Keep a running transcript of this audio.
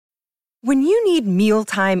When you need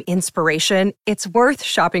mealtime inspiration, it's worth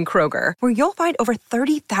shopping Kroger, where you'll find over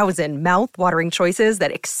 30,000 mouth-watering choices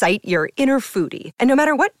that excite your inner foodie. And no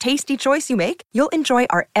matter what tasty choice you make, you'll enjoy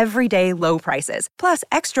our everyday low prices, plus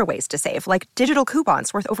extra ways to save, like digital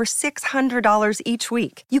coupons worth over $600 each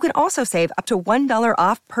week. You can also save up to $1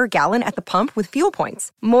 off per gallon at the pump with fuel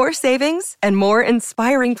points. More savings and more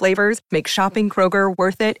inspiring flavors make shopping Kroger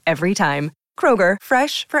worth it every time. Kroger,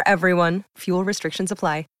 fresh for everyone. Fuel restrictions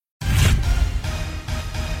apply.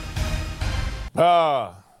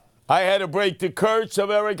 I had to break the curse of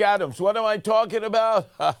Eric Adams. What am I talking about?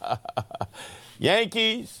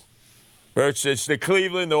 Yankees versus the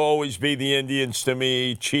Cleveland. They'll always be the Indians to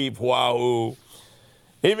me. Cheap, wahoo.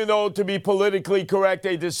 Even though, to be politically correct,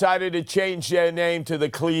 they decided to change their name to the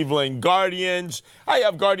Cleveland Guardians. I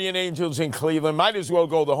have Guardian Angels in Cleveland. Might as well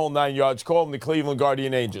go the whole 9 yards. Call them the Cleveland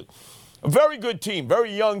Guardian Angels. A very good team,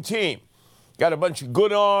 very young team. Got a bunch of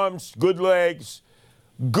good arms, good legs,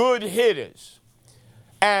 good hitters.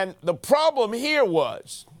 And the problem here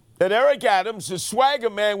was that Eric Adams, the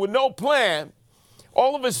swagger man with no plan,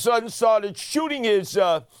 all of a sudden started shooting his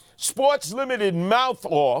Sports Limited mouth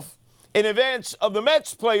off in advance of the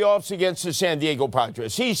Mets playoffs against the San Diego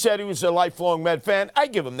Padres. He said he was a lifelong Met fan. I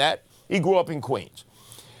give him that. He grew up in Queens.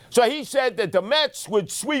 So he said that the Mets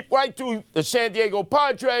would sweep right through the San Diego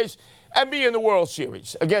Padres and be in the World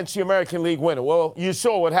Series against the American League winner. Well, you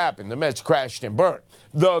saw what happened. The Mets crashed and burned.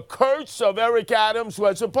 The curse of Eric Adams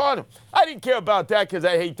was upon him. I didn't care about that because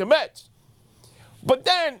I hate the Mets. But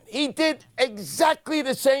then he did exactly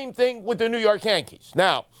the same thing with the New York Yankees.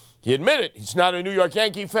 Now, he admitted he's not a New York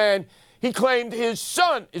Yankee fan. He claimed his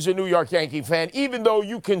son is a New York Yankee fan, even though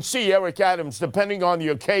you can see Eric Adams, depending on the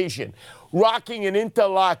occasion, rocking and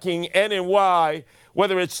interlocking N and Y,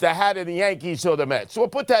 whether it's the hat of the Yankees or the Mets. So we'll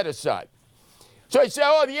put that aside. So I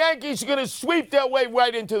said, the Yankees are going to sweep their way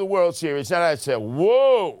right into the World Series. And I said,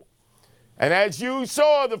 whoa. And as you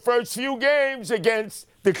saw, the first few games against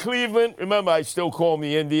the Cleveland, remember, I still call them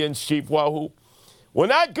the Indians, Chief Wahoo, were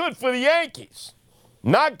not good for the Yankees.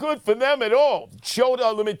 Not good for them at all. Showed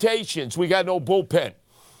our limitations. We got no bullpen.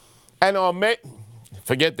 And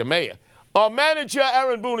forget the mayor. Our manager,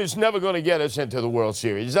 Aaron Boone, is never going to get us into the World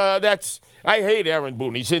Series. I hate Aaron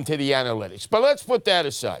Boone. He's into the analytics. But let's put that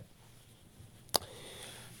aside.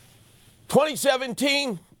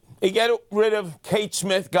 2017, they get rid of Kate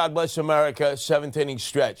Smith, God bless America, 7th inning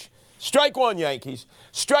stretch. Strike one, Yankees.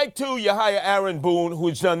 Strike two, you hire Aaron Boone,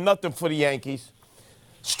 who's done nothing for the Yankees.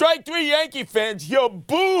 Strike three, Yankee fans, you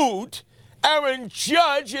booed Aaron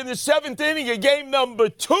Judge in the 7th inning of game number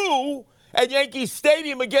 2 at Yankee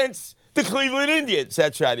Stadium against the Cleveland Indians.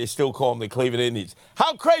 That's right, they still call them the Cleveland Indians.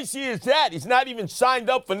 How crazy is that? He's not even signed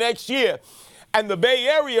up for next year. And the Bay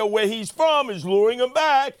Area, where he's from, is luring him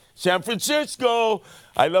back. San Francisco.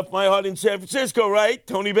 I left my heart in San Francisco, right?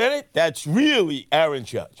 Tony Bennett? That's really Aaron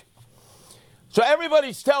Judge. So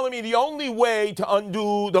everybody's telling me the only way to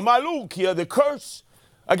undo the Maluk here, the curse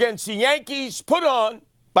against the Yankees put on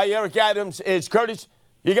by Eric Adams, is, Curtis,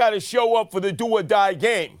 you got to show up for the do-or-die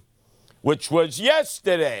game, which was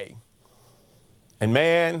yesterday. And,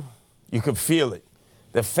 man, you could feel it.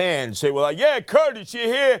 The fans, they were like, yeah, Curtis, you're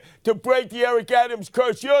here to break the Eric Adams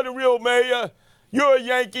curse. You're the real mayor. You're a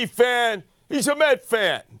Yankee fan. He's a Met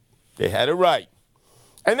fan. They had it right.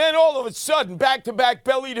 And then all of a sudden, back-to-back,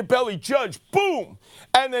 belly-to-belly, Judge, boom.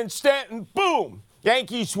 And then Stanton, boom.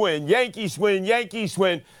 Yankees win, Yankees win, Yankees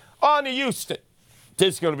win. On to Houston.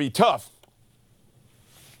 This is going to be tough.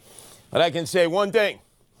 But I can say one thing.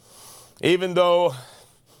 Even though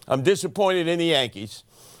I'm disappointed in the Yankees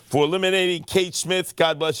for eliminating Kate Smith,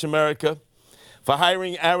 God bless America, for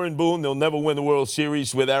hiring Aaron Boone. They'll never win the World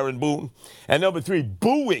Series with Aaron Boone. And number 3,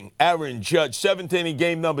 booing Aaron Judge. 7th inning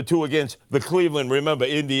game number 2 against the Cleveland, remember,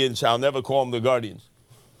 Indians. I'll never call them the Guardians.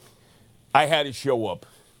 I had to show up.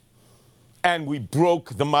 And we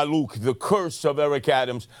broke the Maluk, the curse of Eric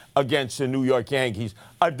Adams against the New York Yankees.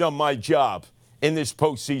 I've done my job in this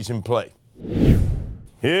postseason play.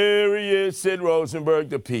 Here he is, Sid Rosenberg,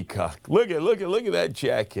 the Peacock. Look at that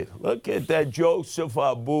jacket. Look at that Joseph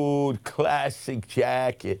Abboud classic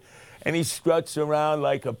jacket. And he struts around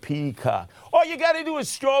like a peacock. All you got to do is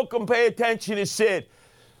stroke him, pay attention to Sid.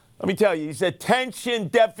 Let me tell you, he's attention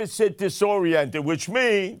deficit disoriented, which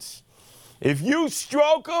means if you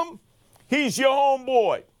stroke him, he's your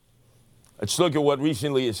homeboy. Let's look at what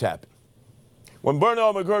recently has happened. When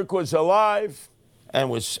Bernard McGuirk was alive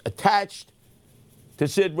and was attached to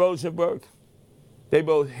Sid Rosenberg, they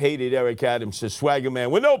both hated Eric Adams, the swagger man,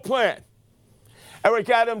 with no plan. Eric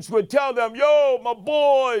Adams would tell them, yo, my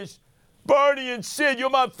boys, Bernie and Sid, you're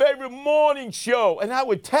my favorite morning show. And I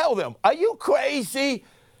would tell them, are you crazy?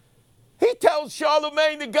 He tells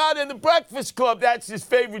Charlemagne the God in the Breakfast Club that's his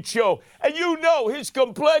favorite show. And you know his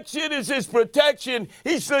complexion is his protection.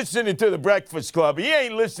 He's listening to the Breakfast Club. He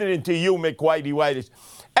ain't listening to you, McWhitey Whitey.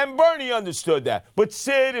 And Bernie understood that. But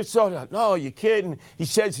Sid is sort of, no, you're kidding. He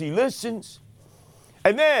says he listens.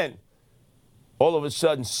 And then, all of a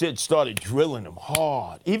sudden, Sid started drilling him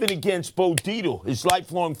hard, even against Bo Dietl, his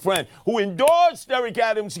lifelong friend, who endorsed Eric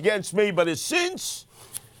Adams against me, but has since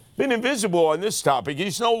been invisible on this topic.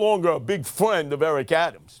 He's no longer a big friend of Eric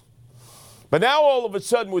Adams. But now, all of a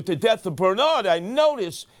sudden, with the death of Bernard, I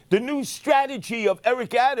notice the new strategy of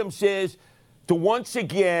Eric Adams is to once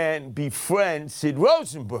again befriend Sid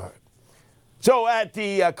Rosenberg. So at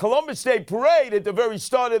the Columbus Day Parade, at the very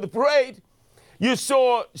start of the parade, you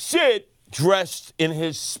saw Sid dressed in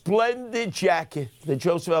his splendid jacket, the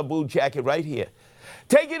Joseph Abboud jacket right here,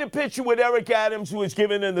 taking a picture with Eric Adams, who was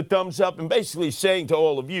giving him the thumbs up and basically saying to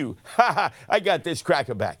all of you, I got this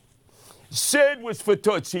cracker back. Sid was for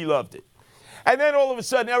toots. He loved it. And then all of a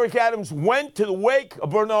sudden, Eric Adams went to the wake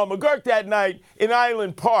of Bernard McGuirk that night in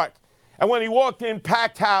Island Park. And when he walked in,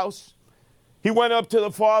 packed house, he went up to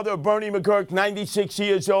the father of Bernie McGuirk, 96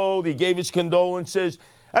 years old. He gave his condolences.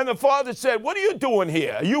 And the father said, what are you doing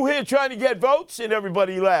here? Are you here trying to get votes? And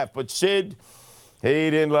everybody laughed. But Sid,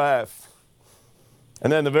 he didn't laugh.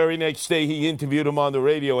 And then the very next day, he interviewed him on the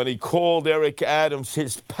radio, and he called Eric Adams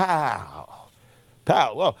his pal.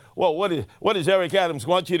 Pal. Well, what does Eric Adams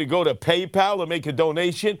want you to go to PayPal and make a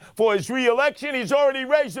donation for his re-election? He's already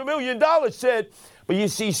raised $1 million, Sid. But you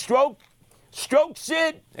see, stroke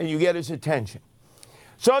Sid, and you get his attention.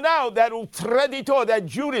 So now that ultraditor, that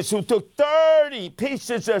Judas who took 30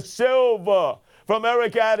 pieces of silver from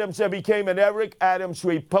Eric Adams and became an Eric Adams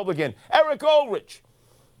Republican, Eric Ulrich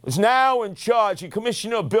is now in charge, the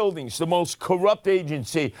Commissioner of Buildings, the most corrupt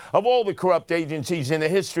agency of all the corrupt agencies in the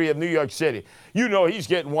history of New York City. You know he's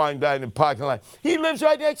getting wine down in the parking lot. He lives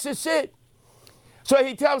right next to Sid. So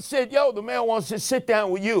he tells Sid, yo, the mayor wants to sit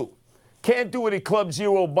down with you. Can't do it at Club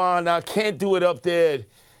Zero Bar now. Can't do it up there,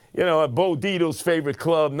 at Bo Dietl's favorite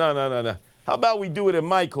club. No. How about we do it at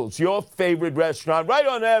Michael's, your favorite restaurant, right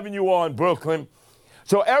on Avenue R in Brooklyn.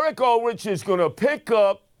 So Eric Ulrich is going to pick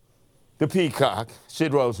up the Peacock,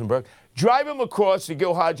 Sid Rosenberg, drive him across the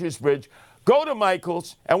Gil Hodges Bridge, go to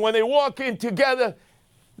Michael's, and when they walk in together,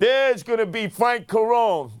 there's going to be Frank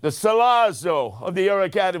Carone, the Salazzo of the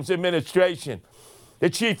Eric Adams administration. The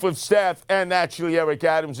chief of staff, and actually Eric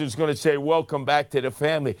Adams is going to say, welcome back to the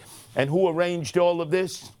family. And who arranged all of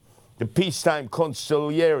this? The peacetime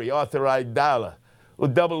consigliere, Arthur Aidala, a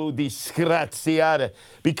double disgraziata,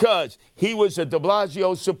 because he was a de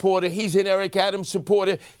Blasio supporter. He's an Eric Adams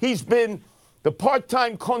supporter. He's been the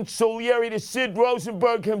part-time consigliere to Sid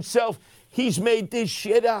Rosenberg himself. He's made this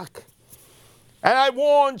shit up. And I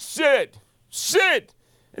warned Sid,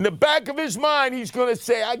 in the back of his mind, he's going to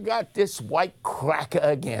say, I got this white cracker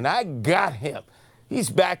again. I got him. He's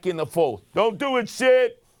back in the fold. Don't do it,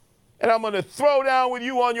 Sid. And I'm going to throw down with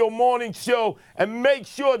you on your morning show and make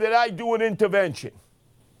sure that I do an intervention.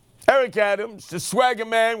 Eric Adams, the swagger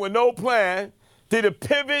man with no plan, did a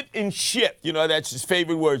pivot and shift. That's his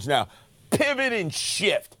favorite words now. Pivot and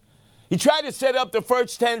shift. He tried to set up the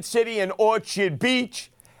first tent city in Orchard Beach.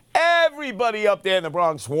 Everybody up there in the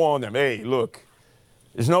Bronx warned him, hey, look,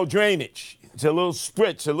 there's no drainage. It's a little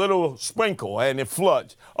spritz, a little sprinkle, and it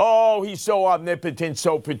floods. Oh, he's so omnipotent,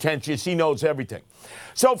 so pretentious, he knows everything.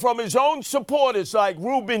 So from his own supporters like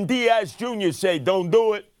Ruben Diaz Jr. say, don't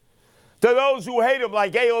do it. To those who hate him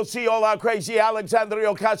like AOC, all out crazy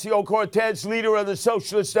Alexandria Ocasio-Cortez, leader of the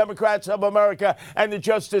Socialist Democrats of America and the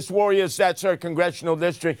Justice Warriors, that's her congressional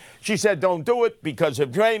district. She said don't do it because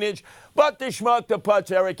of drainage. But the schmuck, the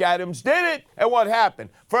putz, Eric Adams did it. And what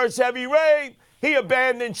happened? First heavy rain, he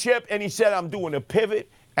abandoned ship and he said, I'm doing a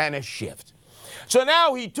pivot and a shift. So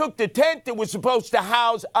now he took the tent that was supposed to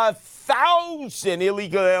house 1,000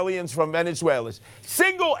 illegal aliens from Venezuela,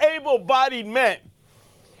 single able-bodied men,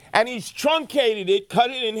 and he's truncated it, cut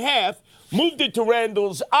it in half, moved it to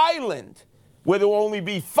Randall's Island, where there will only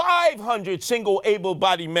be 500 single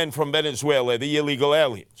able-bodied men from Venezuela, the illegal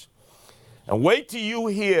aliens. And wait till you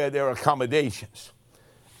hear their accommodations.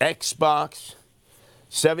 Xbox,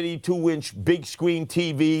 72-inch big screen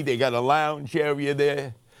TV, they got a lounge area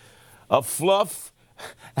there, a fluff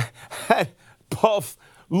and puff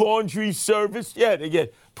laundry service. Yeah, they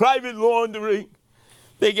get private laundering.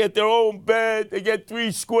 They get their own bed. They get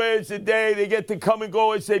 3 squares a day. They get to come and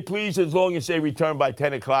go as they please as long as they return by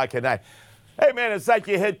 10 o'clock at night. Hey, man, it's like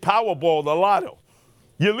you hit Powerball, the lotto.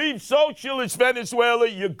 You leave socialist Venezuela.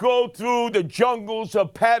 You go through the jungles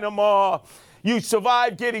of Panama. You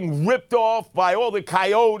survive getting ripped off by all the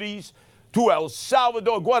coyotes, to El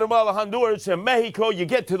Salvador, Guatemala, Honduras, and Mexico. You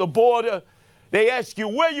get to the border. They ask you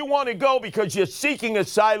where you want to go because you're seeking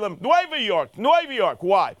asylum. Nueva York.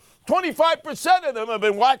 Why? 25% of them have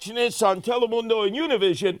been watching this on Telemundo and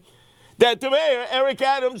Univision, that the mayor, Eric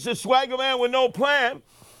Adams, the swagger man with no plan,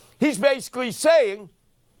 he's basically saying,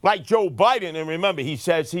 like Joe Biden, and remember, he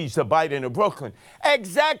says he's the Biden of Brooklyn,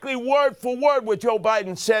 exactly word for word what Joe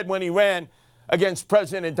Biden said when he ran against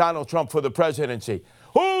President Donald Trump for the presidency.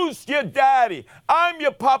 Who's your daddy? I'm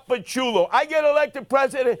your Papa Chulo. I get elected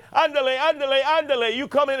president. Andale. You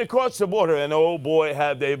come in across the border. And oh boy,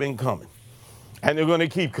 have they been coming. And they're going to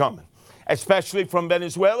keep coming. Especially from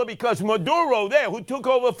Venezuela, because Maduro there, who took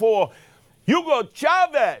over for Hugo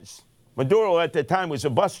Chavez. Maduro at the time was a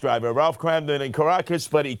bus driver, Ralph Cramden in Caracas,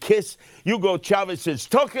 but he kissed Hugo Chavez's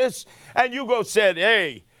tuchus. And Hugo said,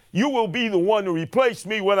 hey, you will be the one to replace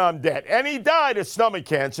me when I'm dead. And he died of stomach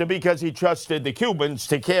cancer because he trusted the Cubans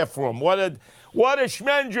to care for him. What a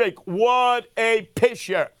schmendrick. What a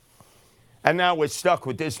pisher. And now we're stuck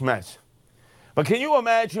with this mess. But can you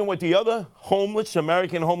imagine what the other homeless,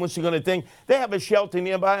 American homeless, are going to think? They have a shelter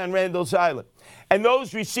nearby on Randall's Island. And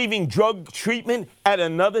those receiving drug treatment at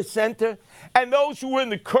another center, and those who were in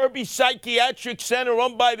the Kirby Psychiatric Center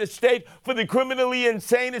run by the state for the criminally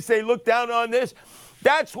insane as they look down on this.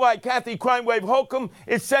 That's why Kathy Crime Wave Hochul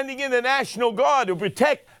is sending in the National Guard to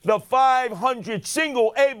protect the 500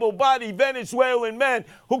 single able-bodied Venezuelan men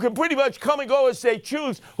who can pretty much come and go as they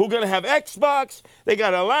choose, who are going to have Xbox, they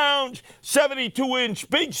got a lounge, 72-inch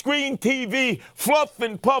big screen TV, fluff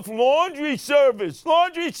and puff laundry service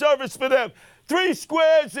for them. 3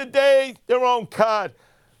 squares a day, their own cot.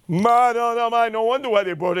 No wonder why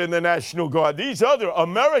they brought in the National Guard. These other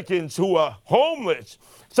Americans who are homeless,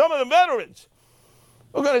 some of them veterans,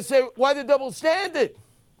 we're going to say, why the double standard?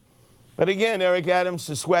 But again, Eric Adams,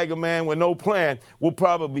 the swagger man with no plan, will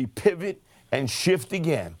probably pivot and shift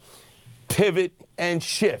again. Pivot and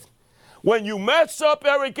shift. When you mess up,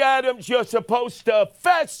 Eric Adams, you're supposed to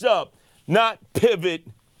fess up, not pivot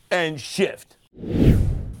and shift.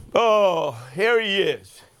 Oh, here he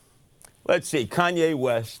is. Let's see, Kanye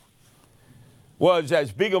West was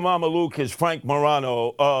as big a Mama Luke as Frank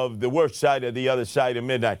Morano of The Worst Side of the Other Side of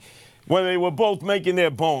Midnight. When they were both making their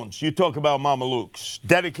bones, you talk about Mama Lukes,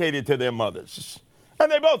 dedicated to their mothers.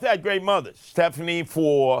 And they both had great mothers. Stephanie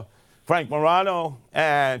for Frank Morano,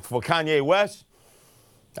 and for Kanye West,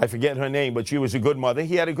 I forget her name, but she was a good mother.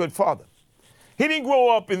 He had a good father. He didn't grow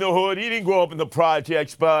up in the hood. He didn't grow up in the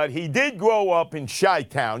projects, but he did grow up in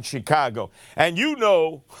Chi-Town, Chicago. And you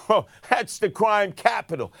know, that's the crime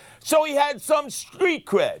capital. So he had some street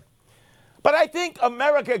cred. But I think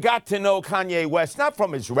America got to know Kanye West, not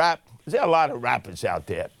from his rap. There are a lot of rappers out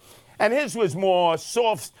there. And his was more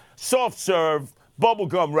soft-serve,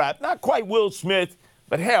 bubblegum rap. Not quite Will Smith,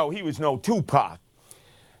 but hell, he was no Tupac.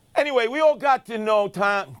 Anyway, we all got to know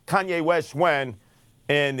Kanye West when,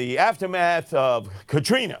 in the aftermath of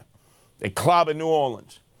Katrina, they clobbered New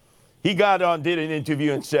Orleans. He got on, did an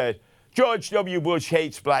interview and said, George W. Bush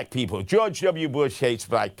hates black people. George W. Bush hates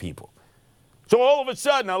black people. So all of a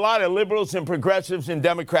sudden, a lot of liberals and progressives and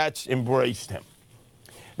Democrats embraced him.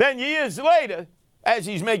 Then years later, as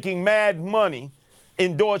he's making mad money,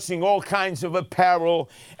 endorsing all kinds of apparel,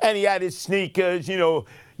 and he had his sneakers, you know,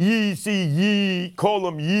 Yeezy Yee, call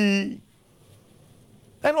him Yee.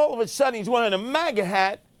 Then all of a sudden, he's wearing a MAGA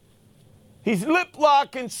hat. He's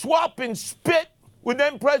lip-locking, swapping spit with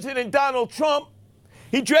then President Donald Trump.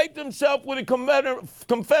 He draped himself with a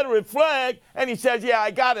Confederate flag, and he says, yeah, I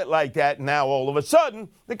got it like that. And now all of a sudden,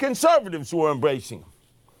 the conservatives were embracing him.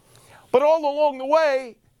 But all along the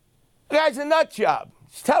way, the guy's a nut job.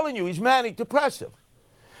 He's telling you he's manic depressive.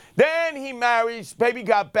 Then he marries, baby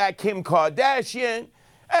got back Kim Kardashian,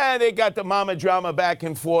 and they got the mama drama back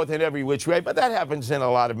and forth in every which way, but that happens in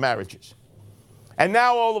a lot of marriages. And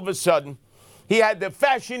now all of a sudden, he had the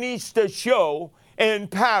fashionista show in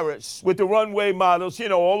Paris with the runway models, you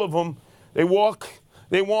know, all of them, they walk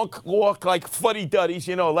like fuddy-duddies,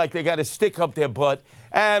 you know, like they got a stick up their butt,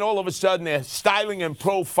 and all of a sudden they're styling and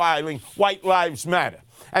profiling White Lives Matter.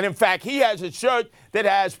 And in fact, he has a shirt that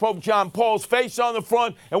has Pope John Paul's face on the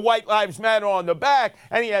front and White Lives Matter on the back.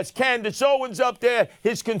 And he has Candace Owens up there,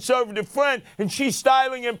 his conservative friend, and she's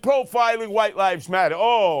styling and profiling White Lives Matter.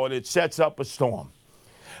 Oh, and it sets up a storm.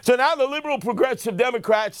 So now the liberal progressive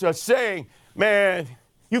Democrats are saying, man,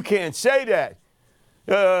 you can't say that.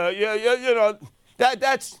 You know,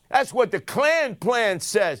 that's what the Klan plan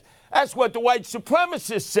says. That's what the white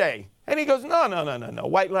supremacists say. And he goes, no.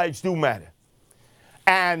 White lives do matter.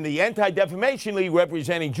 And the Anti-Defamation League,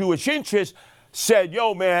 representing Jewish interests, said,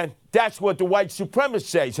 yo, man, that's what the white supremacists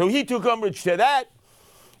say. So he took umbrage to that.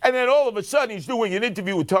 And then all of a sudden, he's doing an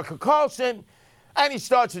interview with Tucker Carlson, and he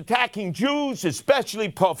starts attacking Jews, especially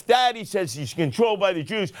Puff Daddy, says he's controlled by the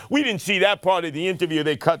Jews. We didn't see that part of the interview.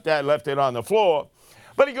 They cut that, left it on the floor.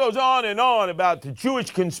 But he goes on and on about the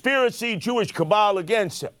Jewish conspiracy, Jewish cabal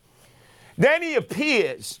against him. Then he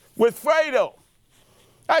appears with Fredo.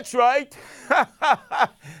 That's right.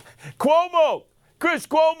 Cuomo, Chris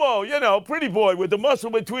Cuomo, you know, pretty boy with the muscle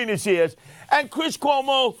between his ears. And Chris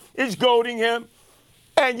Cuomo is goading him.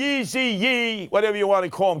 And Yeezy, whatever you want to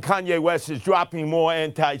call him, Kanye West is dropping more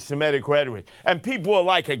anti-Semitic rhetoric. And people are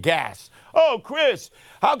like aghast. Oh, Chris,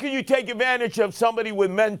 how can you take advantage of somebody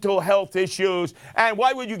with mental health issues? And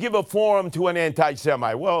why would you give a forum to an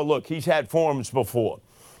anti-Semite? Well, look, he's had forums before.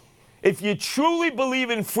 If you truly believe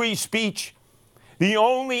in free speech, the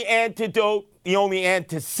only antidote, the only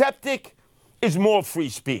antiseptic is more free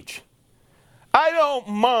speech. I don't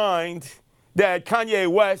mind that Kanye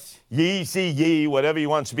West, Yeezy, whatever he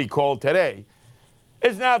wants to be called today,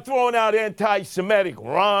 is now throwing out anti-Semitic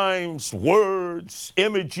rhymes, words,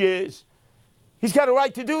 images. He's got a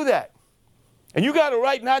right to do that. And you got a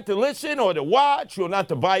right not to listen or to watch or not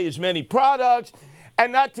to buy as many products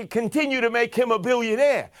and not to continue to make him a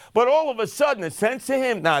billionaire. But all of a sudden, a sense to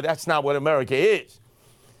him, nah, that's not what America is.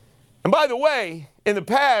 And by the way, in the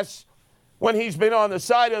past, when he's been on the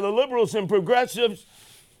side of the liberals and progressives,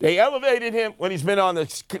 they elevated him. When he's been on the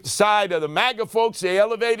side of the MAGA folks, they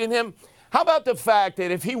elevated him. How about the fact that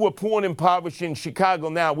if he were poor and impoverished in Chicago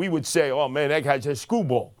now, we would say, oh, man, that guy's a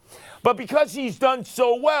screwball. But because he's done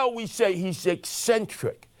so well, we say he's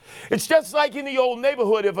eccentric. It's just like in the old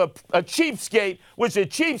neighborhood, if a cheapskate was a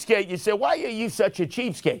cheapskate, you say, why are you such a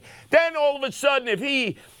cheapskate? Then all of a sudden, if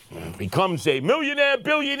he becomes a millionaire,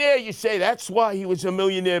 billionaire, you say, that's why he was a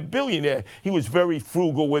millionaire, billionaire. He was very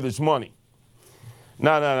frugal with his money.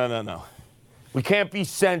 No. We can't be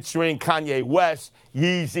censoring Kanye West,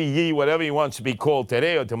 Yeezy, whatever he wants to be called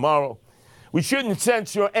today or tomorrow. We shouldn't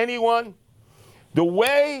censor anyone. The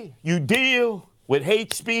way you deal with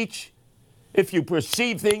hate speech, if you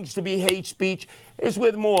perceive things to be hate speech, is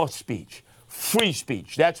with more speech, free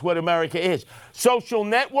speech. That's what America is. Social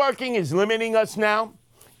networking is limiting us now.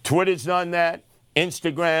 Twitter's done that,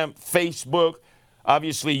 Instagram, Facebook,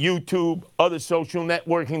 obviously YouTube, other social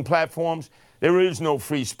networking platforms. There is no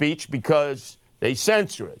free speech because they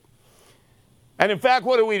censor it. And in fact,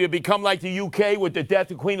 what are we to become like the UK with the death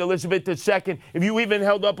of Queen Elizabeth II? If you even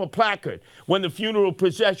held up a placard when the funeral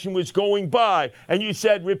procession was going by and you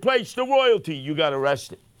said, replace the royalty, you got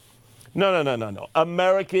arrested. No.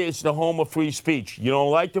 America is the home of free speech. You don't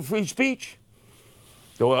like the free speech?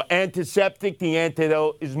 The antiseptic, the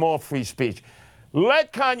antidote is more free speech.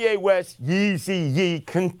 Let Kanye West, Yeezy,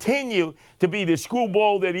 continue to be the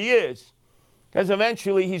screwball that he is, because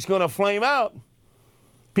eventually he's going to flame out.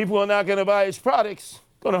 People are not going to buy his products.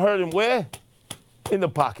 Going to hurt him where? In the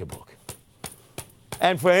pocketbook.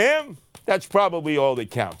 And for him, that's probably all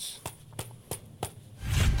that counts.